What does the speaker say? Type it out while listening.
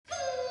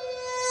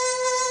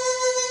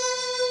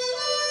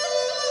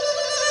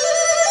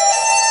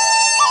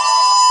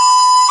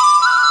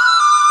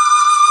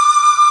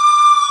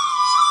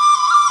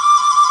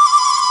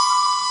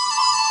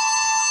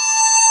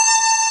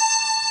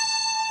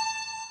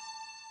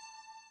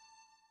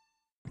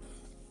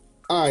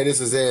Hi,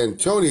 this is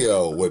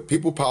Antonio with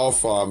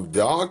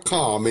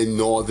PeoplePowerFarm.com in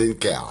Northern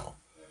Cal.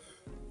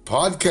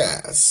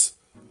 Podcast,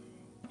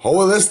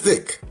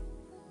 Holistic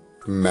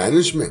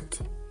Management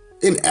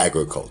in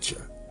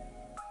Agriculture.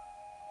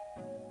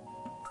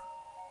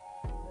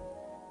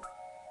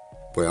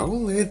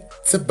 Well,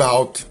 it's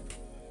about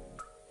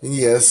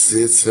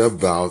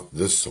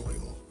the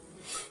soil.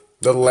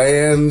 The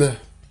land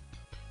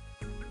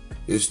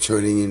is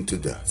turning into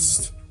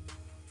dust.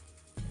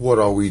 What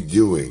are we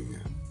doing?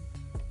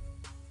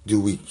 Do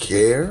we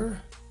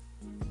care?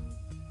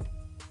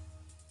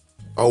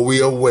 Are we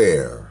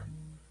aware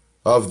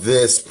of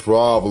this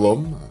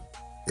problem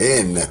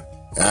in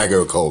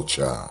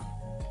agriculture?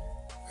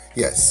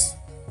 Yes.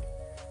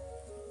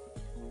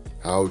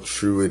 How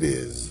true it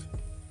is.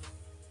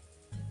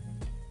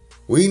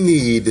 We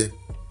need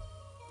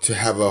to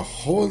have a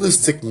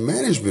holistic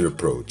management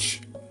approach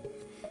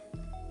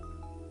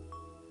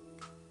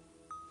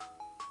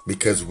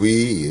because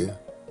we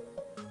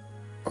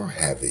are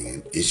having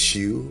an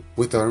issue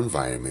with our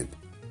environment.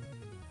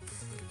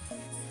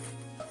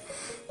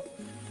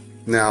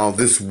 Now,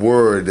 this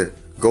word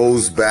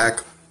goes back,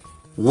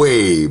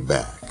 way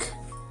back.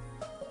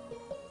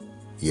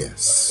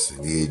 Yes,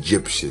 in the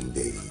Egyptian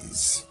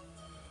days,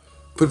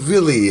 but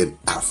really in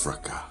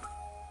Africa.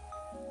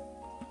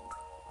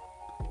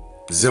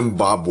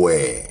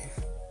 Zimbabwe.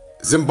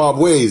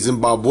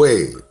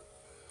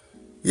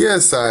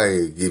 Yes,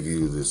 I give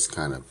you this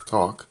kind of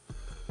talk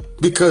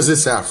because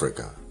it's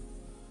Africa.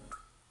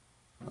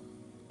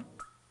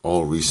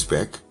 All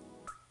respect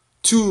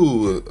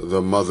to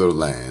the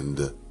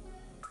motherland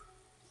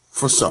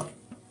for some.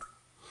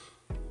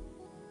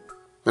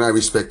 And I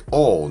respect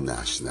all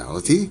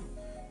nationality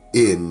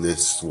in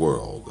this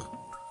world.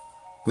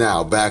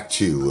 Now back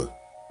to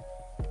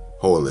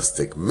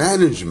holistic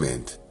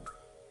management.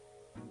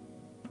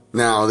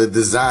 Now the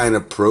design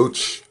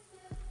approach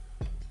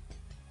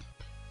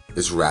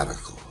is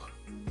radical.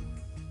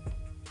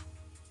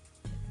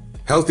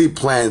 Healthy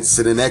plants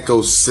in an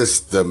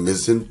ecosystem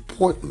is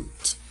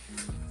important.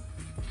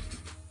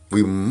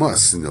 We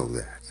must know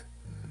that.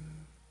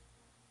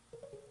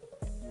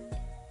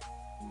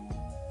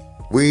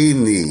 We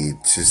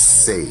need to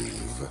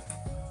save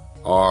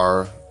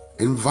our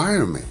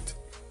environment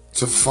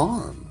to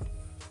farm.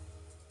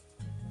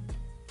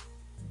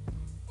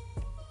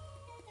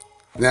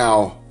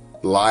 Now,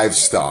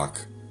 livestock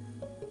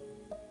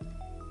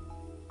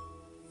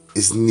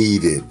is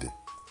needed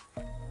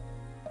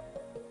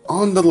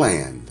on the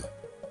land.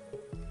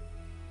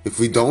 If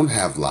we don't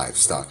have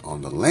livestock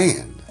on the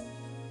land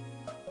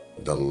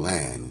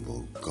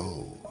will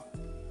go,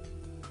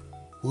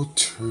 will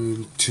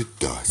turn to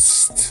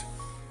dust.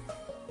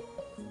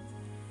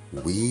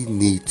 We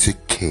need to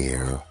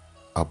care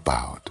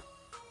about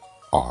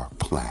our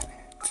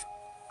planet.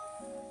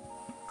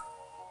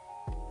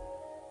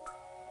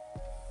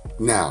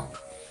 Now,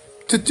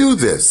 to do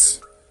this,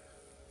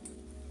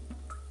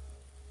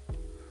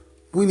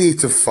 we need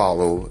to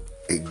follow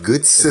a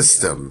good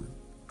system,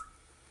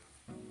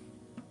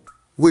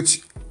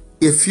 which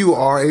if you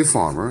are a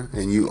farmer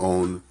and you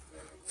own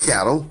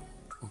cattle,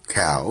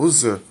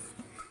 cows,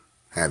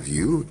 have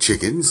you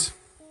chickens?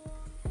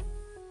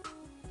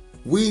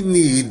 We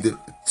need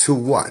to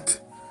what?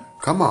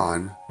 Come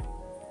on,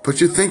 put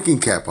your thinking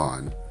cap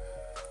on.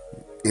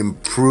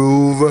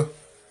 Improve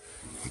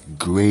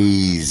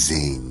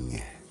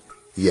grazing.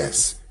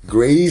 Yes,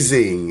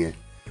 grazing.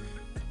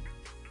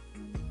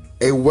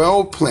 A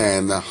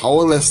well-planned,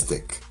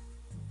 holistic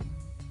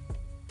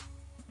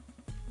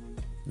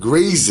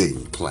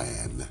grazing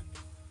plan.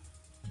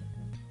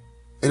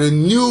 And a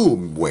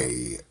new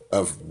way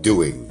of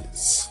doing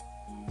this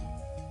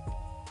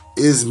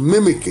is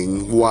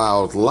mimicking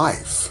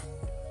wildlife.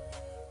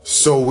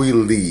 So we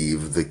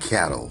leave the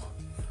cattle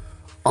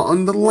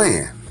on the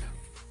land.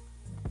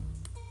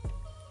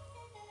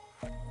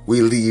 We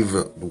leave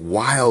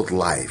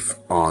wildlife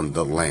on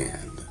the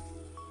land.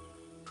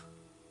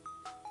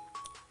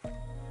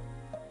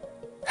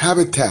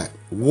 Habitat,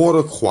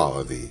 water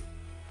quality,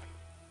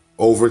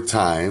 over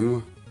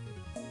time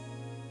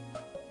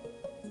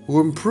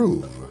will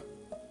improve.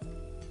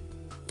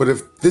 But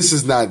if this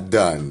is not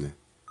done,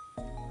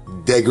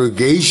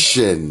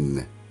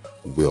 degradation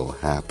will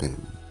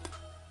happen.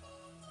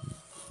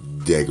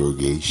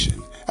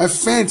 Degradation. A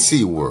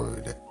fancy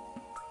word,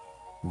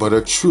 but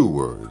a true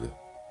word.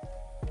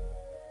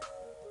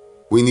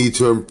 We need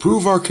to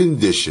improve our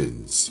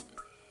conditions,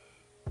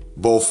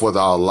 both with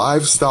our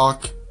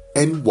livestock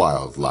and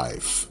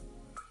wildlife.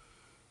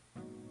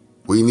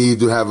 We need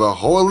to have a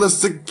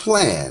holistic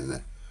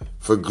plan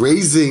for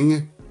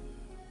grazing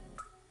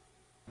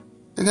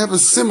and have a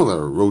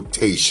similar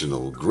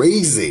rotational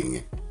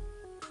grazing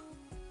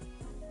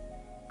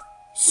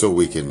so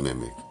we can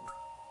mimic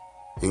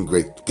and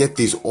get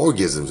these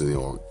organisms in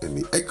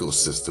the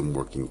ecosystem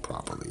working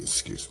properly.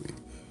 Excuse me.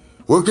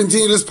 We'll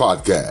continue this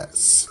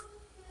podcast.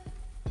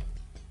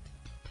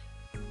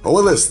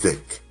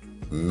 Holistic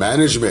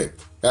Management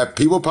at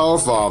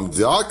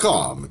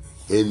PeoplePowerFarm.com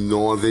in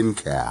Northern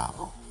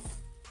Cal.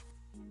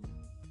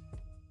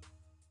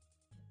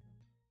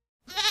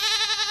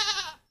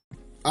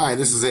 Hi,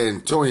 this is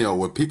Antonio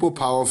with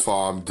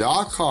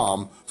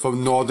PeoplePowerFarm.com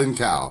from Northern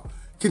Cal.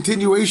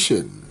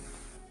 Continuation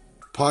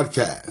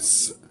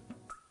podcasts.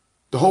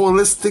 The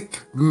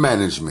holistic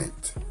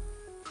management.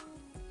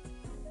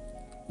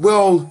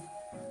 Well,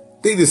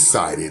 they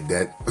decided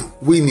that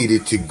we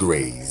needed to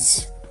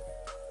graze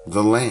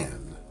the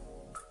land,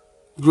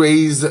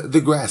 graze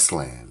the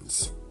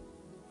grasslands.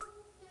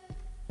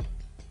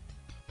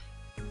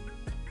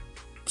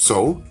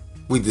 So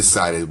we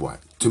decided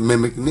what? To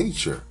mimic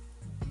nature,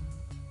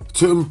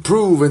 to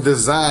improve and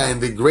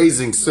design the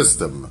grazing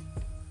system.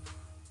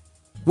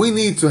 We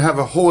need to have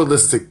a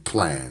holistic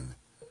plan.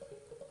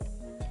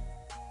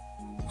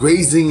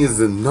 Grazing is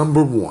the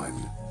number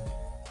one.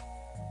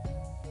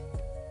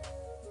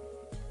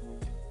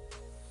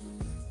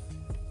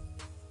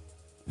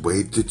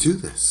 Way to do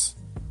this,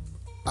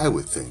 I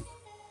would think.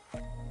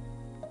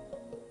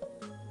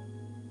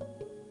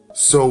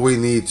 So we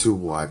need to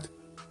what?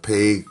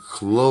 Pay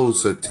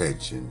close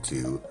attention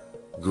to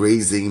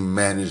grazing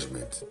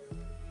management.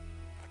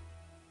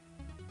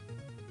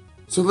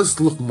 So let's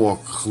look more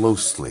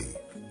closely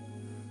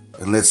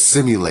and let's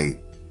simulate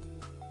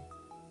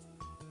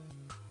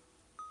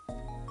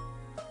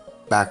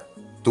back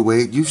the way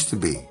it used to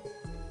be.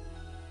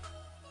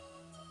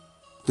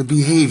 The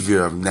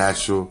behavior of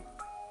natural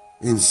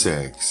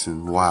insects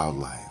and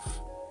wildlife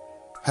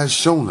has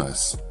shown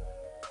us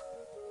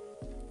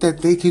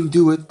that they can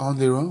do it on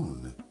their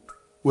own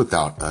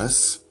without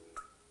us.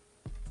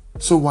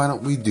 So why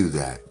don't we do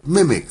that?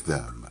 Mimic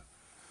them.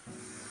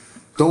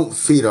 Don't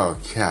feed our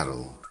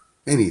cattle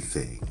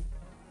anything.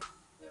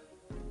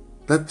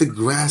 Let the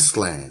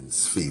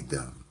grasslands feed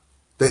them.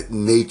 Let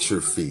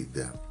nature feed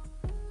them.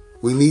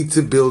 We need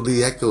to build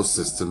the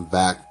ecosystem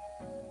back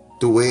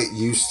the way it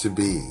used to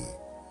be,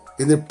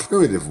 in the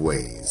primitive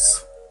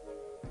ways.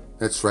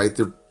 That's right,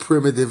 the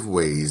primitive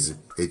ways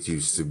it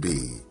used to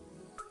be.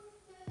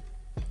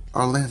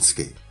 Our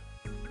landscape.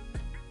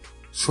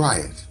 Try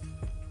it.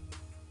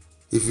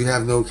 If you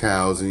have no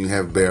cows and you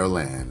have bare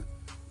land,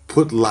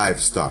 put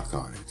livestock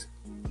on it.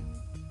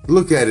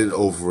 Look at it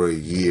over a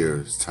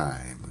year's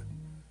time.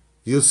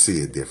 You'll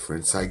see a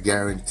difference, I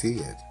guarantee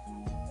it.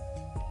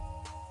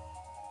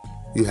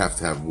 You have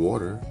to have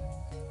water.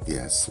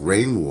 Yes,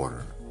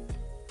 rainwater.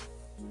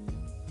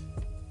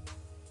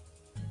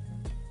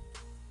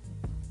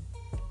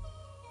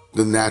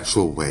 The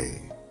natural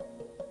way.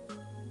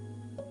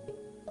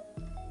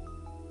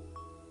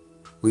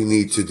 We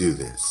need to do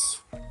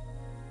this.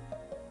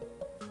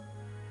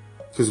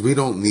 Because we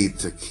don't need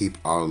to keep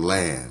our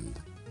land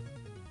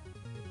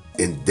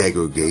in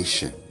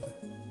degradation.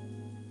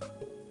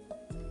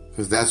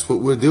 Because that's what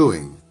we're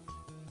doing.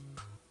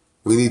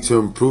 We need to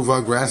improve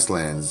our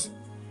grasslands,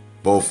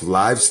 both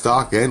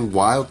livestock and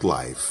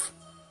wildlife.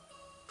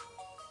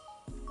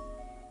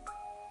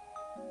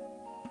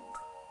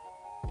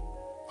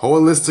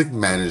 Holistic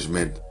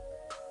management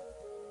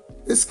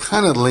is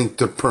kind of linked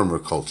to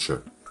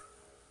permaculture.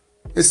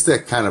 It's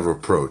that kind of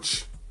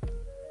approach.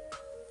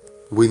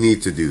 We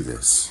need to do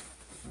this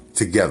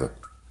together.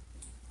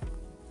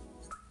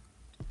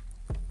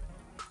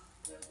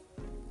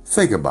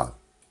 Think about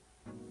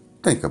it.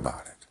 Think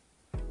about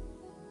it.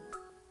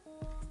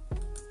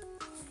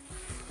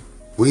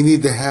 We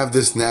need to have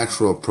this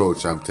natural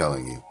approach, I'm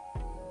telling you.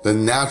 The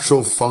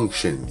natural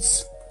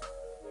functions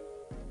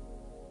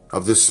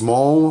of the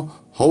small,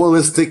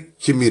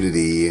 holistic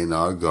community in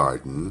our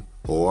garden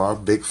or our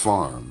big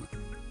farm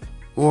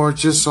or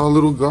just our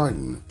little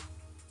garden.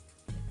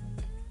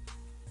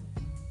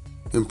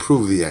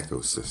 Improve the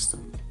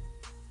ecosystem.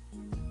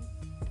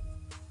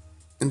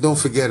 And don't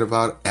forget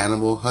about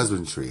animal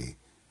husbandry.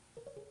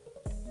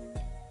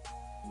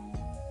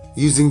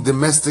 Using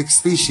domestic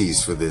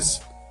species for this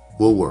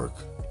will work.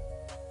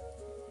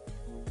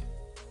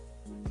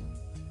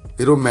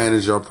 It'll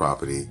manage our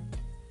property.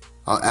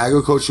 Our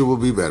agriculture will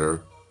be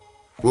better.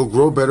 We'll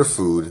grow better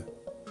food.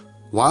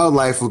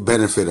 Wildlife will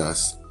benefit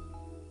us.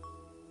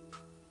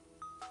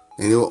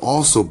 And it will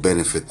also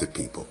benefit the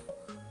people.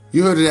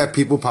 You heard it at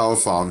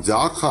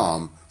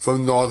PeoplePowerFarm.com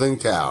from Northern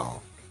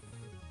Cal.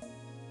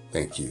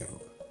 Thank you.